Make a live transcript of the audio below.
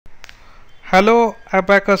Hello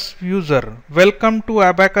Abaqus user, welcome to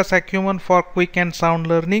Abaqus Acumen for quick and sound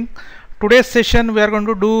learning. Today's session we are going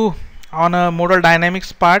to do on a modal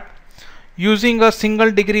dynamics part using a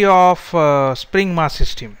single degree of spring mass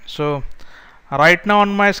system. So right now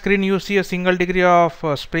on my screen you see a single degree of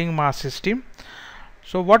spring mass system.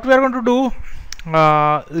 So what we are going to do,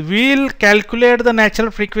 we'll calculate the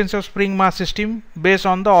natural frequency of spring mass system based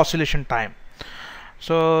on the oscillation time.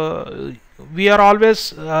 So we are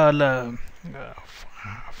always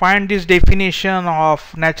find this definition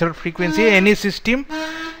of natural frequency. Any system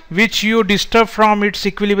which you disturb from its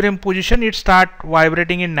equilibrium position, it start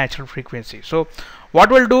vibrating in natural frequency. So what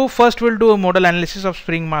we'll do, first we'll do a modal analysis of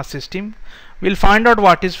spring mass system. We'll find out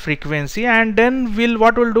what is frequency, and then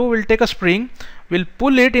we'll take a spring, we'll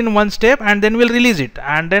pull it in one step and then we'll release it,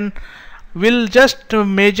 and then we'll just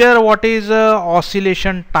measure what is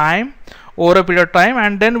oscillation time over a period of time,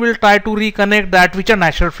 and then we'll try to reconnect that which are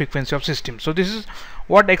natural frequency of system. So this is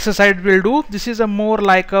what exercise we'll do. This is a more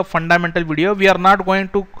like a fundamental video. We are not going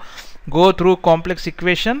to go through complex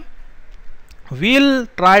equation. We'll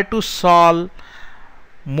try to solve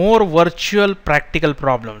more virtual practical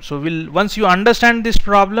problems. So once you understand this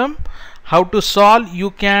problem, how to solve,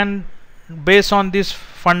 you can, based on these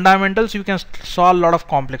fundamentals, you can solve a lot of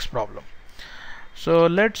complex problem. So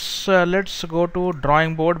let's go to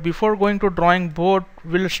drawing board. Before going to drawing board,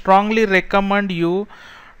 we'll strongly recommend you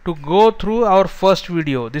to go through our first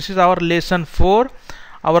video. This is our lesson 4.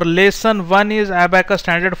 Our lesson 1 is Abaqus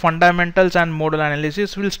standard fundamentals and modal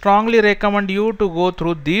analysis. We'll strongly recommend you to go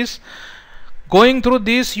through this. Going through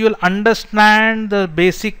this, you will understand the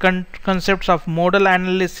basic concepts of modal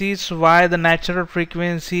analysis, why the natural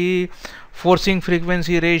frequency, forcing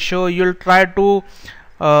frequency ratio. You'll try to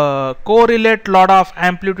correlate lot of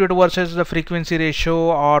amplitude versus the frequency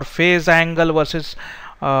ratio, or phase angle versus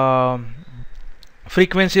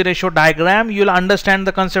frequency ratio diagram. You'll understand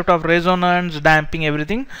the concept of resonance, damping,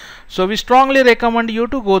 everything. So we strongly recommend you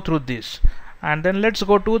to go through this. And then let's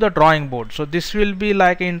go to the drawing board. So this will be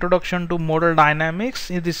like an introduction to modal dynamics.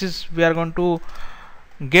 This is, we are going to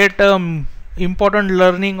get important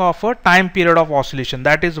learning of a time period of oscillation.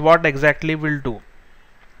 That is what exactly we'll do.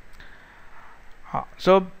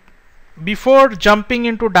 So before jumping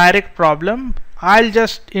into direct problem, I'll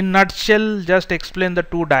just in nutshell just explain the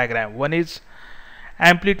two diagram. One is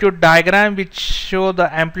amplitude diagram, which show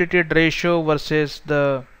the amplitude ratio versus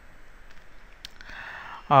the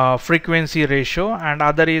frequency ratio, and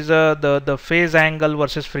other is the phase angle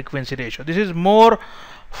versus frequency ratio. This is more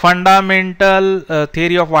fundamental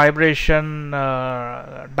theory of vibration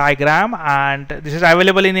diagram, and this is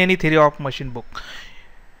available in any theory of machine book.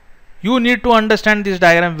 You need to understand this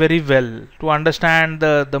diagram very well to understand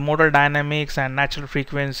the modal dynamics and natural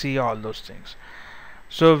frequency, all those things.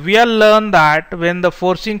 So we will learn that when the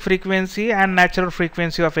forcing frequency and natural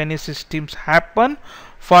frequency of any systems happen,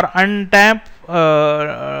 for undamped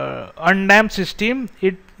system,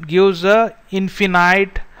 it gives a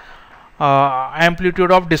infinite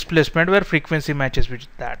amplitude of displacement where frequency matches with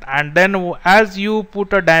that, and then as you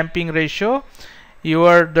put a damping ratio,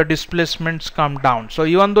 the displacements come down. So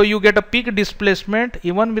even though you get a peak displacement,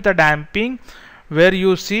 even with a damping, where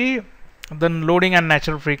you see the loading and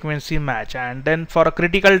natural frequency match, and then for a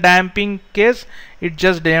critical damping case, it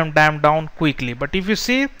just damp down quickly. But if you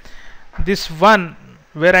see this one,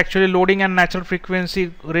 where actually loading and natural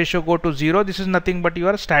frequency ratio go to 0, this is nothing but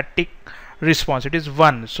your static response, it is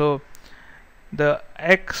 1. So the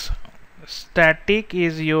x static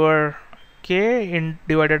is your k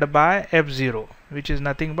divided by f0, which is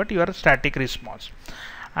nothing but your static response.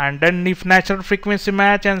 And then if natural frequency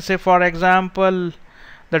match, and say for example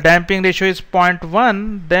the damping ratio is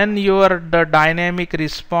 0.1, then the dynamic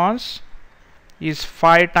response is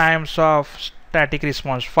 5 times of static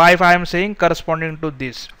response. 5 I am saying corresponding to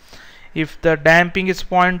this. If the damping is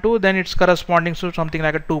 0.2, then it's corresponding to something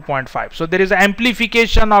like a 2.5. So there is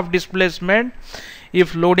amplification of displacement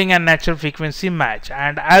if loading and natural frequency match,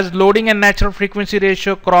 and as loading and natural frequency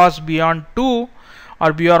ratio cross beyond 2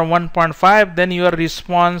 or beyond 1.5, then your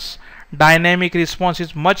response, dynamic response,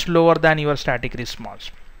 is much lower than your static response.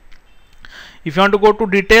 If you want to go to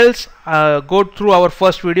details, go through our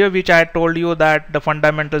first video, which I told you that the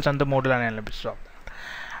fundamentals and the modal analysis of that.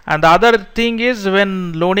 And the other thing is,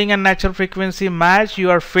 when loading and natural frequency match,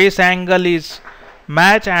 your phase angle is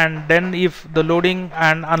match, and then if the loading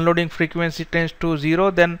and unloading frequency tends to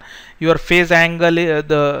 0, then your phase angle,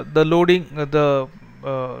 the loading,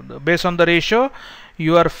 based on the ratio,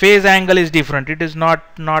 your phase angle is different. It is not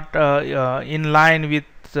in line with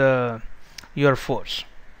your force.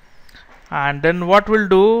 And then what we'll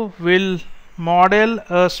do, we'll model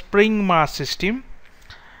a spring mass system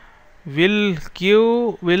will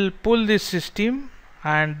pull this system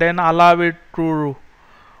and then allow it to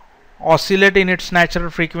oscillate in its natural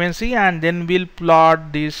frequency, and then we'll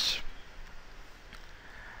plot this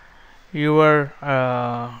your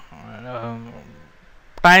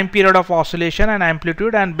time period of oscillation and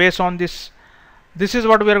amplitude, and based on this is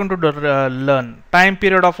what we are going to learn, time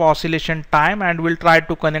period of oscillation time, and we'll try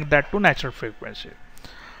to connect that to natural frequency.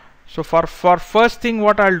 So for first thing,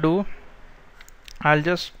 what I'll do, I'll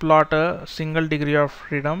just plot a single degree of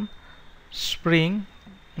freedom spring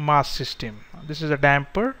mass system. This is a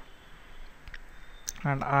damper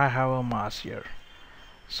and I have a mass here.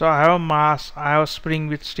 So I have a mass, I have a spring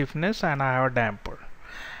with stiffness, and I have a damper.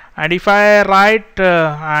 And if I write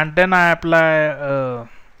and then I apply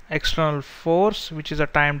external force, which is a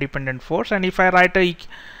time dependent force, and if I write the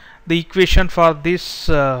equation for this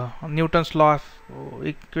Newton's law of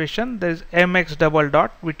equation, there is mx double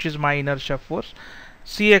dot, which is my inertia force,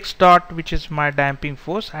 cx dot, which is my damping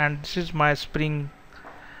force, and this is my spring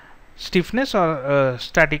stiffness or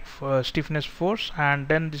static stiffness force, and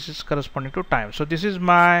then this is corresponding to time. So this is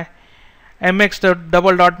my mx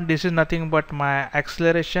double dot, this is nothing but my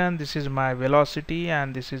acceleration, this is my velocity,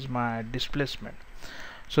 and this is my displacement.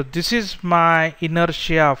 So this is my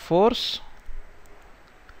inertia force,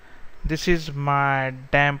 this is my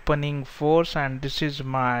dampening force, and this is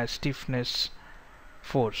my stiffness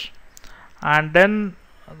force. And then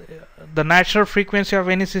the natural frequency of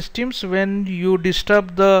any systems, when you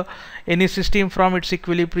disturb any system from its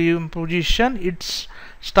equilibrium position, it's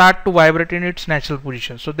start to vibrate in its natural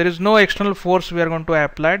position. So there is no external force we are going to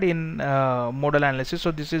apply in modal analysis.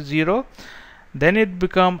 So this is 0. Then it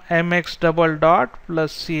become mx double dot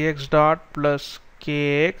plus cx dot plus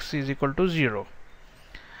kx is equal to 0.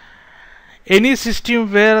 Any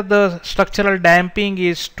system where the structural damping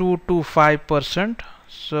is 2 to 5%,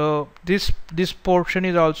 so this portion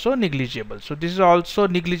is also negligible. So this is also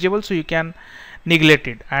negligible, so you can neglect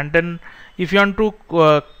it. And then if you want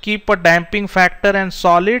to keep a damping factor and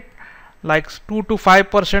solid like 2 to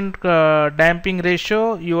 5% damping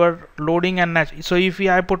ratio, your loading and so if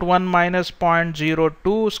I put 1 minus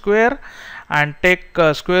 0.02 square and take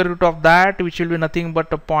square root of that, which will be nothing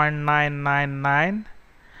but a 0.999,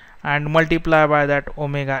 and multiply by that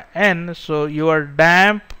omega n, so your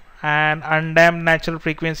damp and undamped natural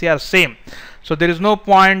frequency are same. So there is no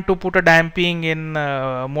point to put a damping in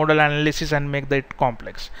modal analysis and make that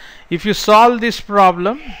complex. If you solve this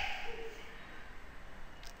problem,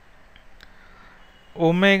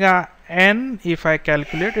 omega n, if I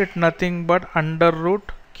calculate it, nothing but under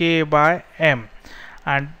root k by m,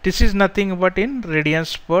 and this is nothing but in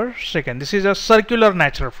radians per second. This is a circular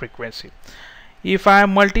natural frequency. If I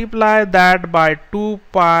multiply that by 2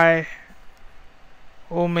 pi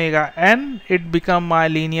omega n, it become my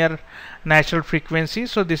linear natural frequency,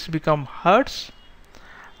 so this become hertz.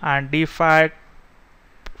 And if I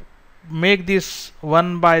make this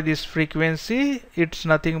 1 by this frequency, it's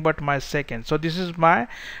nothing but my second. So this is my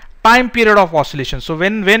time period of oscillation. So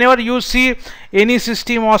whenever you see any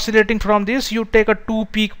system oscillating from this, you take a two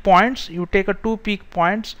peak points,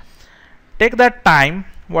 take that time,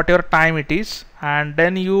 whatever time it is, and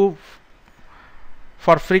then you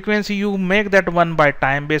for frequency you make that 1 by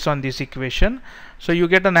time based on this equation, so you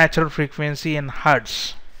get a natural frequency in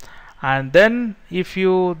hertz. And then if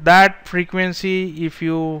you that frequency, if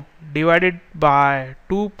you divide it by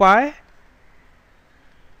 2 pi,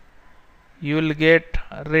 you will get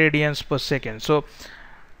radians per second. So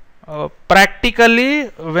practically,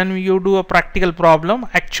 when you do a practical problem,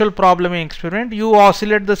 actual problem experiment, you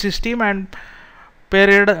oscillate the system and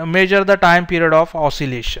measure the time period of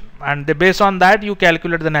oscillation, and based on that you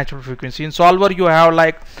calculate the natural frequency. In solver you have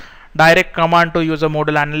like direct command to use a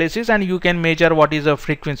modal analysis, and you can measure what is the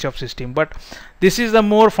frequency of system, but this is the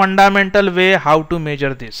more fundamental way how to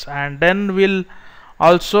measure this. And then we'll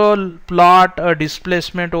also plot a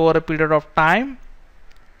displacement over a period of time,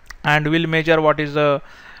 and we'll measure what is the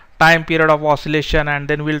time period of oscillation, and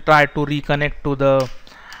then we'll try to reconnect to the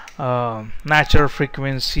natural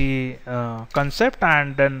frequency concept,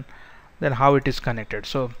 and then how it is connected.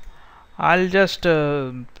 So I'll just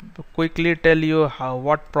quickly tell you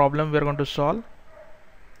what problem we are going to solve.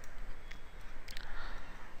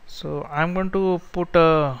 So I'm going to put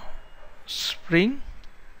a spring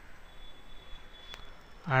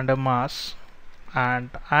and a mass,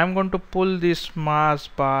 and I'm going to pull this mass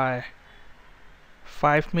by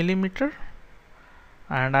 5 millimeter,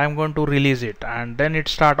 and I'm going to release it, and then it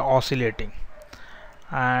start oscillating.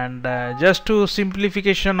 And just to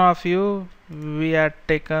simplification of you, we had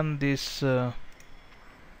taken this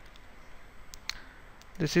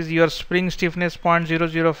this is your spring stiffness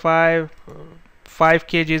 0.005, 5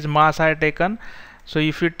 kg is mass I taken. So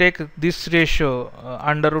if you take this ratio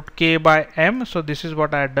under root k by m, so this is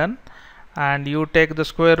what I had done, and you take the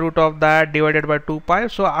square root of that divided by 2 pi,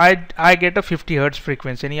 so I get a 50 hertz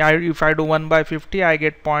frequency, and if I do 1 by 50 I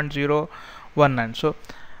get 0.019. so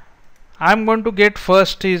I'm going to get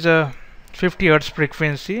first is a 50 hertz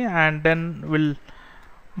frequency, and then we'll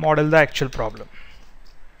model the actual problem.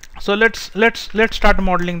 So let's start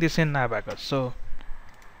modeling this in Abaqus. So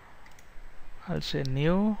I'll say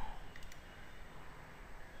new,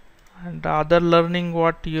 and the other learning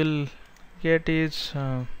what you'll get is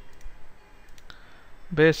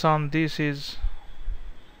based on this is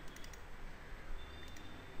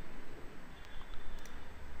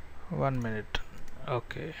one minute.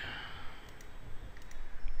 Okay,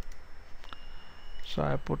 so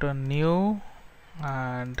I put a new,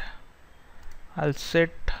 and I'll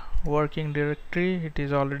set working directory. It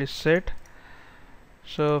is already set.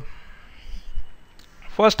 So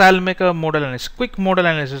first I'll make a modal analysis. Quick modal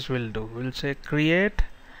analysis will do. We'll say create,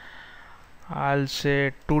 I'll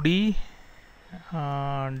say 2D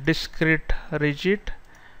discrete rigid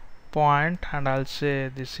point, and I'll say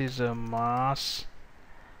this is a mass,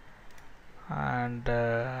 and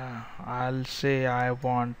I'll say I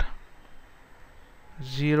want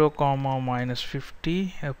 0, minus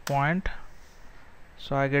 50 a point,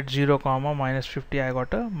 so I get 0, minus 50. I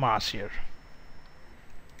got a mass here.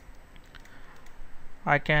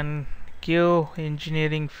 I can give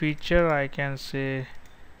engineering feature. I can say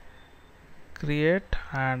create,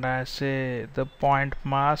 and I say the point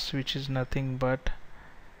mass, which is nothing but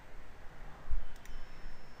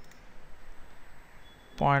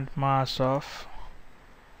point mass of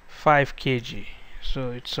 5 kg.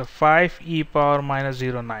 So it's a 5 e power minus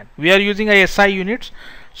 09. We are using a SI units,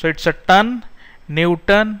 so it's a ton,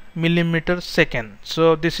 Newton, millimeter, second.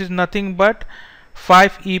 So this is nothing but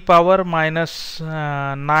 5 e power minus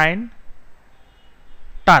 9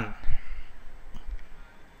 ton.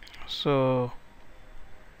 So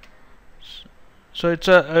it's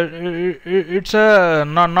a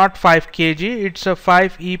not 5 kg, it's a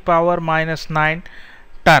 5 e power minus 9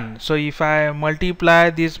 ton. So if I multiply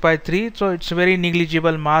this by 3, so it's very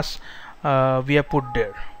negligible mass we have put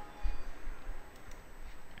there.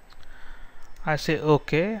 I say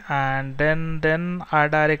okay, and then I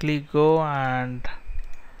directly go and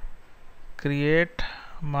create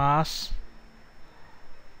mass.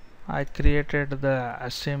 I created the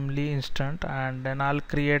assembly instant, and then I'll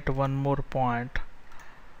create one more point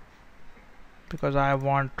because I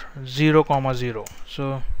want 0, 0.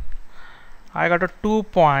 So I got a 2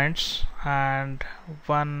 points, and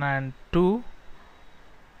 1 and 2,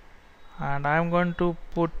 and I'm going to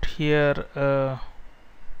put here a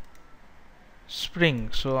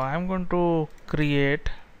spring. So I'm going to create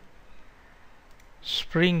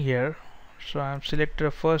spring here. So I'm selected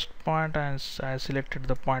the first point, and I selected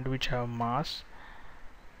the point which have mass.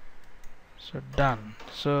 So done.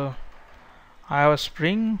 So I have a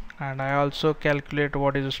spring, and I also calculate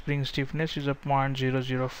what is the spring stiffness is a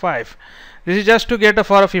 0.005. This is just to get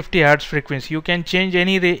for a 50 hertz frequency. You can change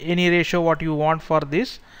any ratio what you want for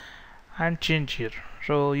this and change here.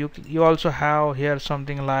 So you also have here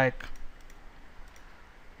something like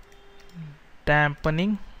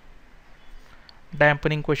dampening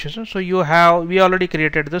coefficient. So we already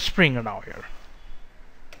created the spring now here.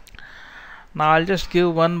 Now I'll just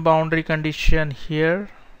give one boundary condition here,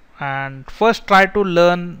 and first try to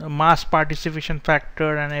learn mass participation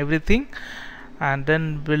factor and everything, and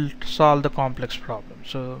then we'll solve the complex problem.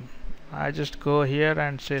 So I just go here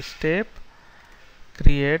and say step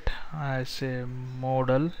create. I say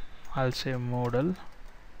modal. I'll say modal,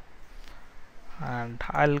 and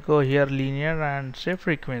I'll go here linear and say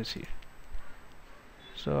frequency.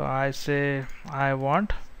 So I say I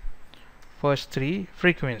want first 3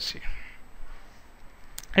 frequency.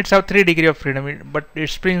 It's have 3 degree of freedom, but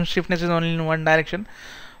its spring stiffness is only in one direction,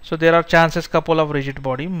 so there are chances couple of rigid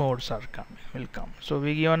body modes will come. So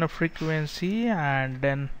we give on a frequency, and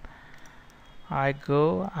then I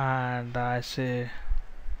go and I say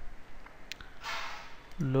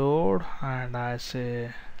load, and I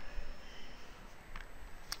say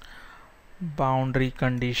boundary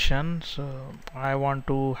condition. So I want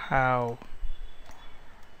to have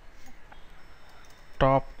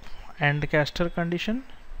top end caster condition.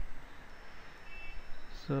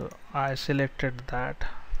 So I selected that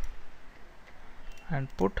and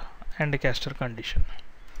put end caster condition.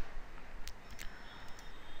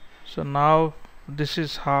 So now this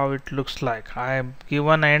is how it looks like. I have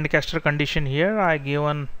given an end caster condition here, I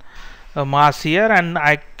given a mass here, and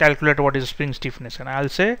I calculate what is spring stiffness, and I'll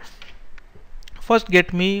say first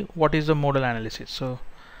get me what is the modal analysis. So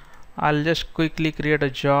I'll just quickly create a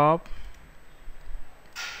job.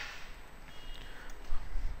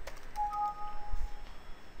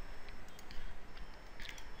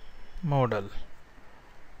 Modal.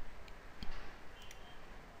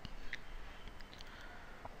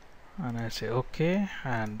 And I say OK,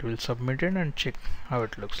 and we'll submit it and check how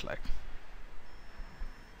it looks like.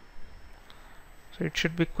 So it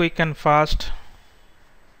should be quick and fast.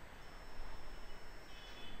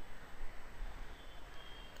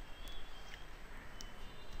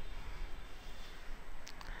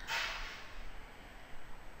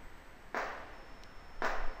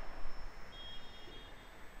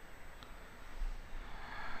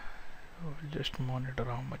 We'll just monitor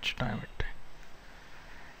how much time it takes.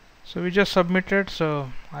 So we just submitted,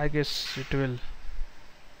 so I guess it will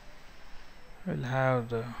have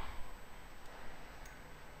the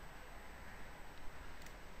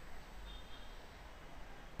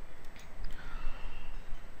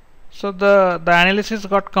so the analysis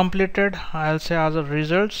got completed. I'll say as a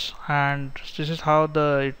results, and this is how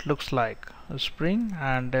it looks like a spring,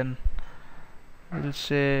 and then we'll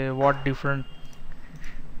say what different.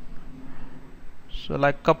 So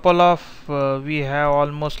like couple of we have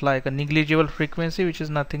almost like a negligible frequency, which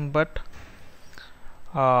is nothing but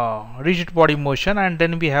rigid body motion, and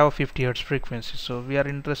then we have a 50 Hz frequency. So we are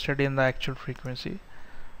interested in the actual frequency.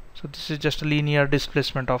 So this is just a linear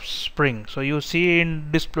displacement of spring. So you see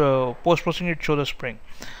in post processing it shows the spring.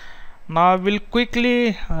 Now we'll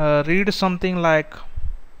quickly read something like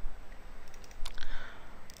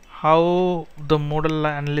how the modal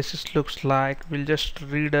analysis looks like. We'll just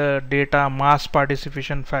read a data mass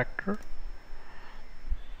participation factor.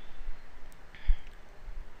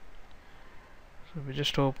 So we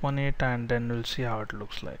just open it and then we'll see how it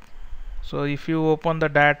looks like. So if you open the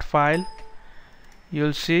DAT file,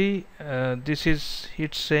 you'll see it's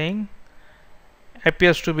saying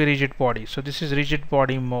appears to be rigid body. So this is rigid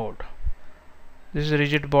body mode. This is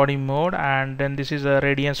rigid body mode, and then this is a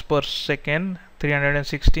radians per second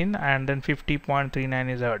 316, and then 50.39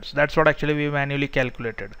 is hertz. That's what actually we manually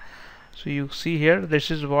calculated. So you see here,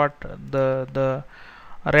 this is what the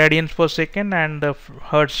radians per second and the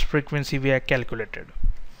hertz frequency we have calculated.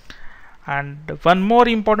 And one more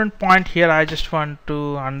important point here I just want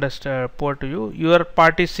to understand, put to you, your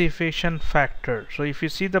participation factor. So if you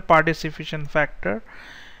see the participation factor,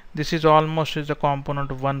 this is almost is a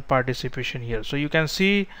component of one participation here. So you can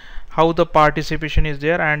see how the participation is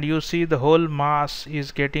there, and you see the whole mass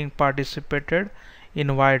is getting participated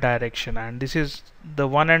in Y direction, and this is the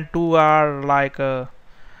 1 and 2 are like a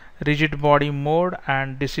rigid body mode,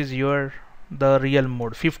 and this is the real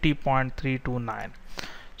mode 50.329.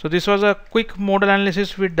 So this was a quick modal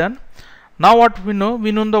analysis we done. Now what we know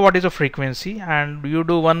what is a frequency, and you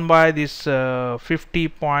do 1 by this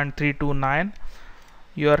 50.329.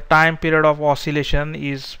 Your time period of oscillation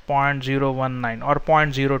is 0.019 or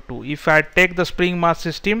 0.02. If I take the spring mass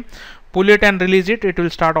system, pull it and release it, it will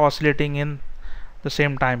start oscillating in the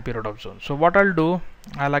same time period of zone. So what I'll do,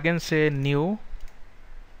 I'll again say new.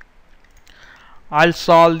 I'll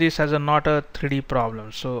solve this as a not a 3D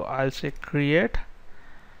problem. So I'll say create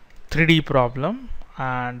 3D problem,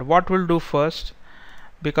 and what we'll do first,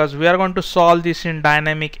 because we are going to solve this in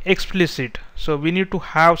dynamic explicit, so we need to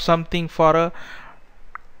have something for a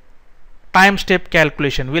time step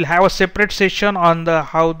calculation. We'll have a separate session on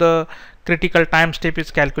how the critical time step is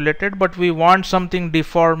calculated, but we want something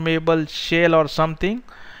deformable shell or something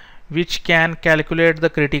which can calculate the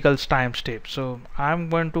critical time step. So I'm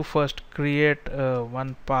going to first create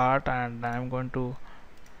one part, and I'm going to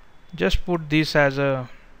just put this as a,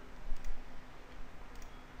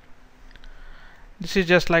 this is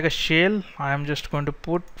just like a shell. I'm just going to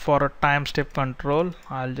put for a time step control.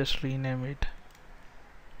 I'll just rename it.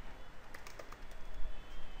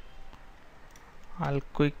 I'll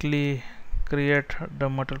quickly create the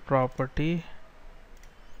modal property.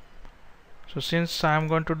 So since I'm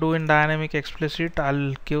going to do in dynamic explicit,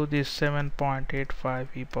 I'll give this 7.85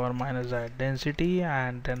 e power minus I density,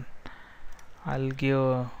 and then I'll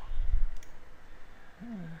give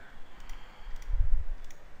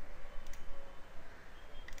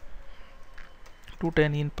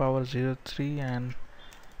 210 in power 03 and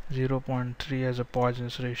 0.3 as a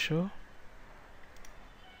Poisson's ratio.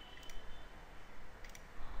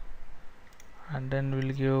 And then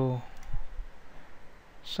we'll give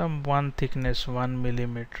some one thickness 1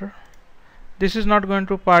 millimeter. This is not going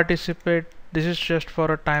to participate, this is just for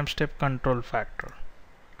a time step control factor.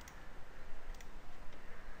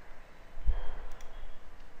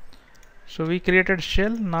 So we created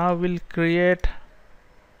shell. Now we'll create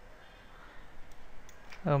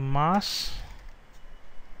a mass.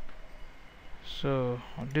 So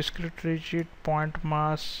discrete rigid point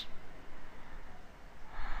mass,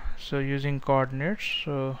 so using coordinates,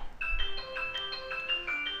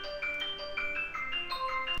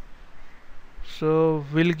 so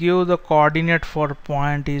we'll give the coordinate for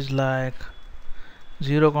point is like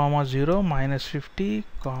 0, 0, minus 50,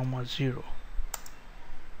 0.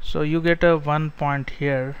 So you get a 1 point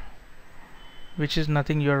here, which is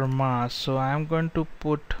nothing your mass. So I am going to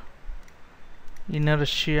put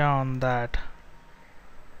inertia on that,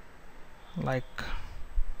 like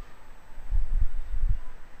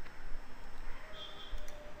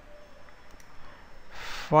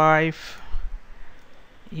five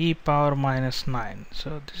e power minus 9.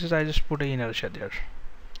 So this is, I just put a inertia there.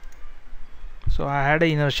 So I had a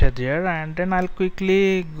inertia there, and then I'll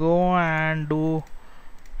quickly go and do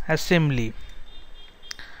assembly.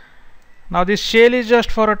 Now this shell is just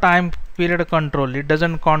for a time period control, it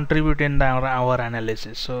doesn't contribute in our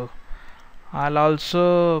analysis. So I'll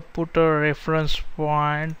also put a reference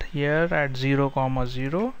point here at 0,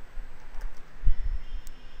 0,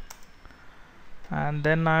 and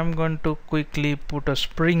then I'm going to quickly put a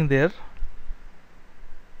spring there.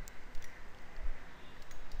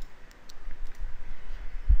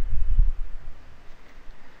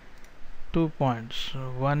 Two points,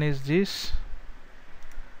 one is this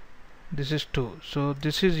is 2. So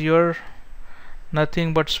this is your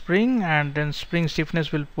nothing but spring, and then spring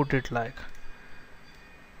stiffness will put it like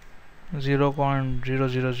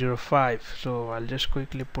 0.0005. so I'll just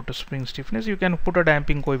quickly put a spring stiffness. You can put a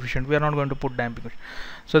damping coefficient, we are not going to put damping coefficient.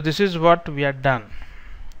 So this is what we are done.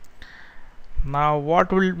 Now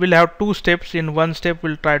what we'll have two steps. In one step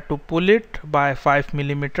we'll try to pull it by 5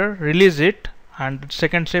 millimeter, release it, and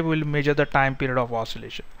second step will measure the time period of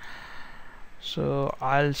oscillation. So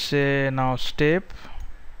I'll say now step,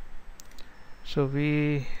 so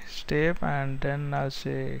we step, and then I'll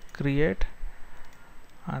say create,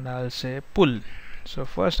 and I'll say pull. So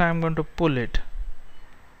first I'm going to pull it.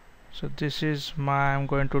 So this is my, I'm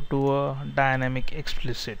going to do a dynamic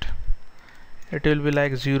explicit. It will be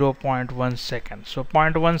like 0.1 second. So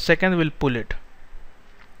 0.1 second will pull it,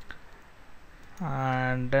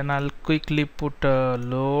 and then I'll quickly put a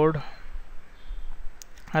load.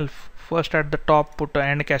 I'll first at the top put a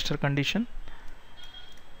end caster condition,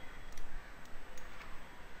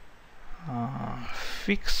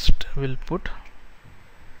 fixed will put,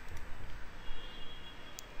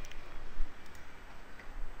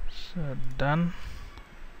 so done,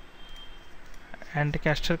 end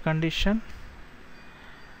caster condition,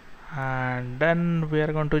 and then we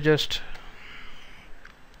are going to just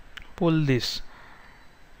pull this.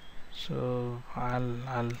 So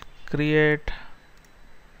I'll create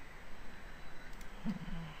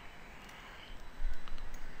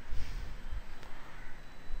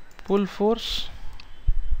pull force.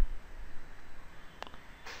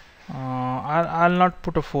 I'll not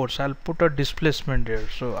put a force, I'll put a displacement here.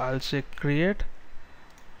 So I'll say create,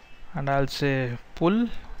 and I'll say pull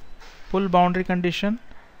boundary condition,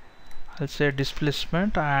 I'll say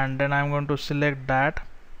displacement, and then I'm going to select that.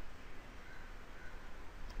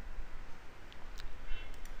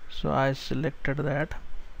 So I selected that,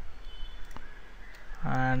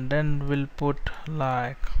 and then we'll put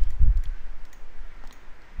like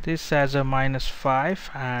this as a -5,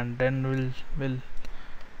 and then we'll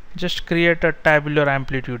just create a tabular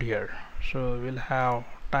amplitude here. So we'll have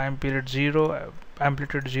time period 0,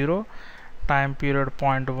 amplitude 0, time period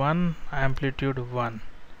 0.1, amplitude 1.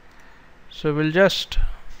 So we'll just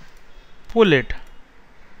pull it.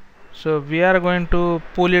 So we are going to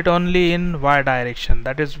pull it only in y direction.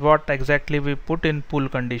 That is what exactly we put in pull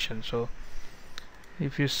condition. So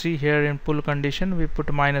if you see here in pull condition, we put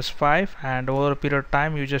 -5, and over a period of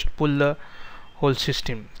time you just pull the whole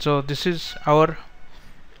system. So this is our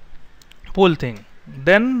pull thing.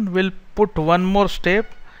 Then we'll put one more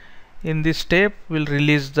step. In this step we'll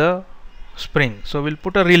release the spring. So we'll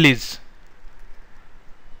put a release,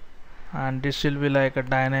 and this will be like a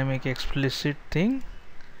dynamic explicit thing,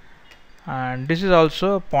 and this is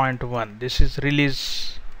also 0.1. this is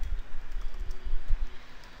release,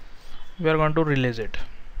 we are going to release it.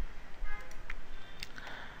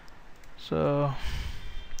 So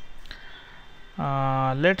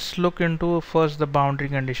let's look into first the boundary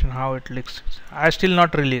condition, how it looks. I still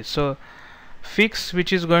not release. So fix,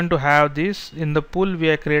 which is going to have this in the pull we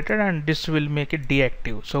have created, and this will make it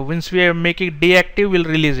deactive. So once we make it deactive, we'll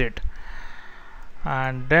release it.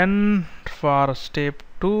 And then for step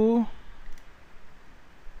 2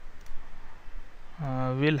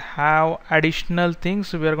 we'll have additional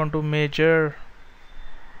things. We are going to measure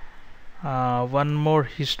one more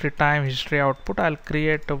history time, history output. I'll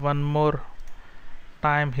create one more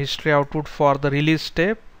time history output for the release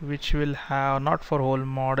step, which will have not for whole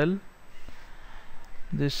model.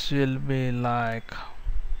 This will be like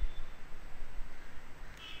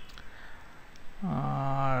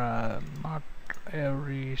not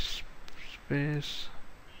every space.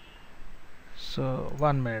 So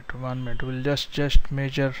 1 minute we'll just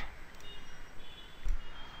measure.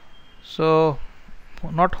 So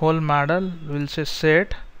not whole model, we'll say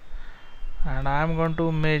set, and I'm going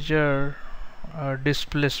to measure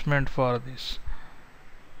displacement for this.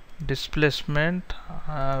 Displacement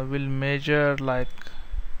will measure like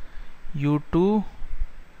u2,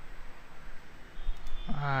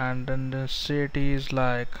 and then the set is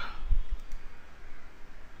like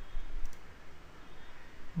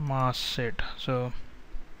mass set. So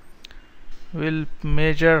we'll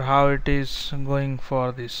measure how it is going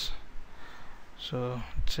for this. So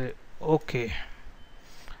say okay.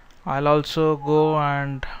 I'll also go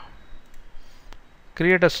and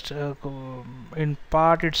create a in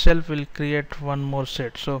part itself will create one more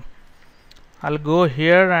set. So I'll go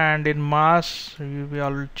here, and in mass we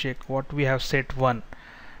will check what we have, set 1.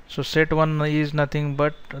 So set 1 is nothing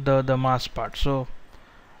but the mass part. So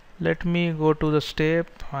let me go to the step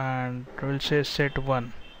and we'll say set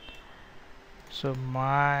 1. So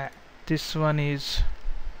this one is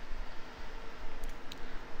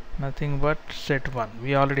nothing but set 1.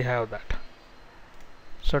 We already have that.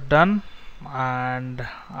 So done, and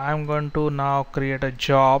I'm going to now create a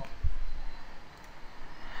job.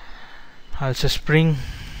 I'll say spring,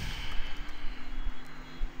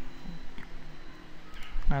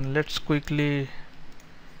 and let's quickly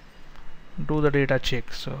do the data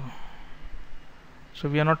check. So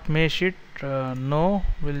we are not mesh it, no,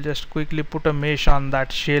 we'll just quickly put a mesh on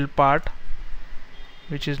that shell part,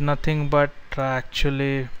 which is nothing but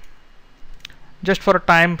actually just for a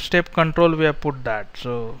time step control we have put that.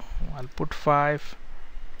 So I'll put 5,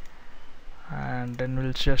 and then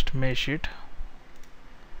we'll just mesh it.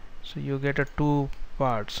 So you get a 2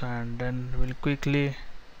 parts, and then we'll quickly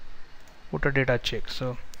put a data check.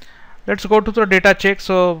 So let's go to the data check.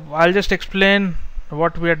 So I'll just explain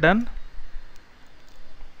what we have done.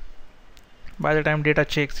 By the time data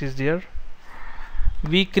checks is there,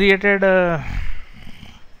 we created a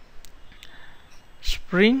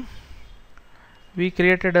spring, we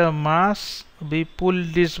created a mass, we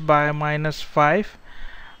pulled this by -5,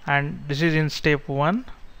 and this is in step 1.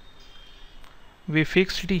 We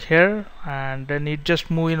fixed it here, and then it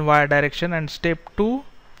just move in y direction, and step 2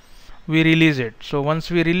 we release it. So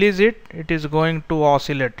once we release it, it is going to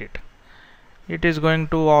oscillate it. It is going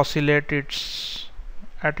to oscillate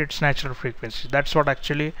at its natural frequency. That's what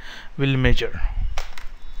actually will measure.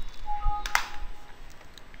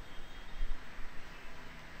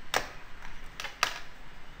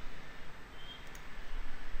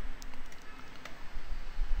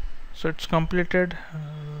 So it's completed,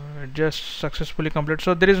 just successfully completed.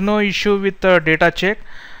 So there is no issue with the data check.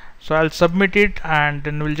 So I'll submit it, and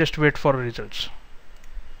then we'll just wait for results.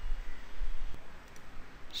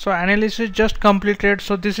 So analysis just completed.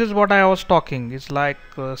 So this is what I was talking. It's like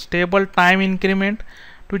stable time increment.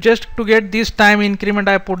 To get this time increment,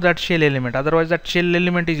 I put that shell element. Otherwise that shell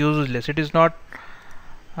element is useless. It is not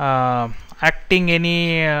acting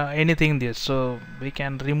anything this. So we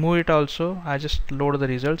can remove it also. I just load the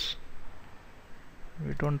results.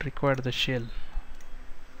 We don't require the shell,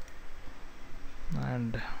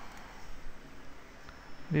 and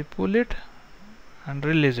we pull it and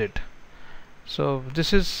release it. So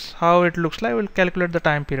this is how it looks like. We'll calculate the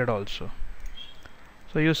time period also.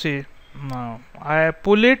 So you see, now I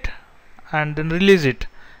pull it and then release it,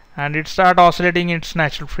 and it start oscillating its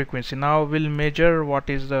natural frequency. Now we'll measure what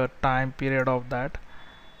is the time period of that.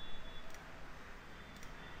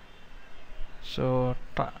 So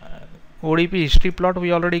ODP history plot,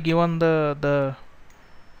 we already given the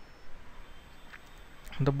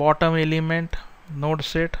bottom element node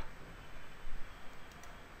set.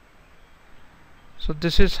 So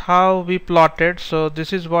this is how we plotted. So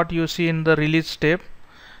this is what you see in the release step.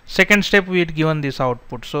 Second step we had given this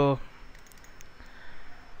output. So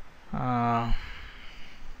I'll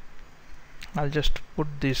just put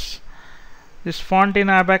this font in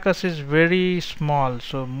Abaqus is very small,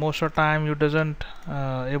 so most of the time you doesn't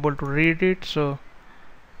able to read it. So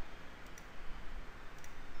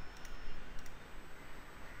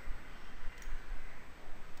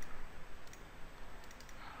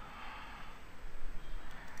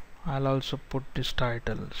I'll also put this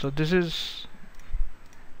title. So this is,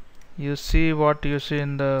 you see what you see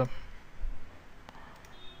in the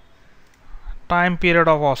time period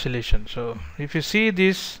of oscillation. So if you see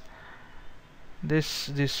this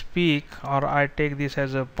peak, or I take this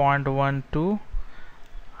as a 0.12,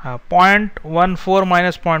 0.14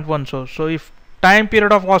 minus 0.1. So if time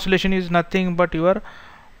period of oscillation is nothing but your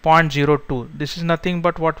 0.02, this is nothing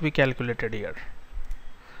but what we calculated here.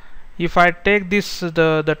 If I take this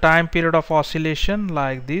the time period of oscillation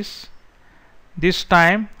like this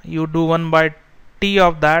time, you do 1 by t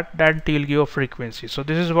of that t will give a frequency. So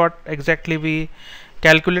this is what exactly we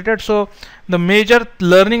calculated. So the major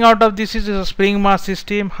learning out of this is a spring mass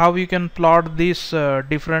system, how you can plot these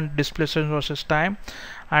different displacement versus time.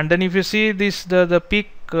 And then if you see this, the peak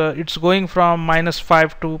it's going from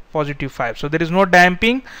 -5 to +5. So there is no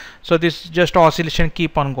damping, so this just oscillation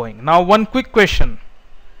keep on going. Now one quick question: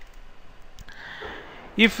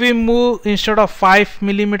 if we move instead of 5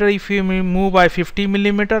 millimeter, if we move by 50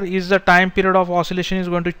 millimeter, is the time period of oscillation is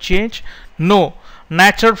going to change? No.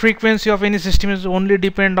 Natural frequency of any system is only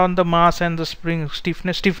depend on the mass and the spring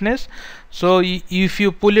stiffness. So if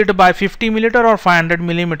you pull it by 50 millimeter or 500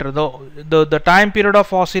 millimeter, the time period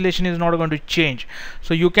of oscillation is not going to change.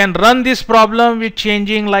 So you can run this problem with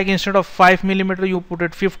changing, like instead of 5 millimeter you put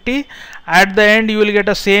it 50. At the end you will get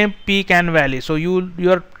a same peak and valley. So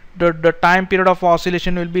the time period of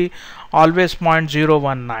oscillation will be always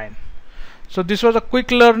 0.019. So this was a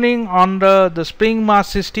quick learning on the spring mass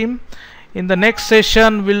system. In the next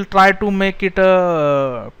session we'll try to make it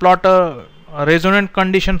plot a resonant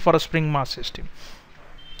condition for a spring mass system.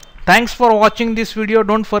 Thanks for watching this video.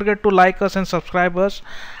 Don't forget to like us and subscribe us,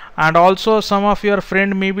 and also some of your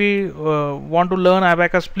friend maybe want to learn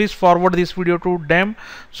Abaqus. Please forward this video to them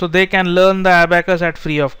so they can learn the Abaqus at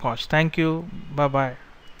free of cost. Thank you. Bye bye.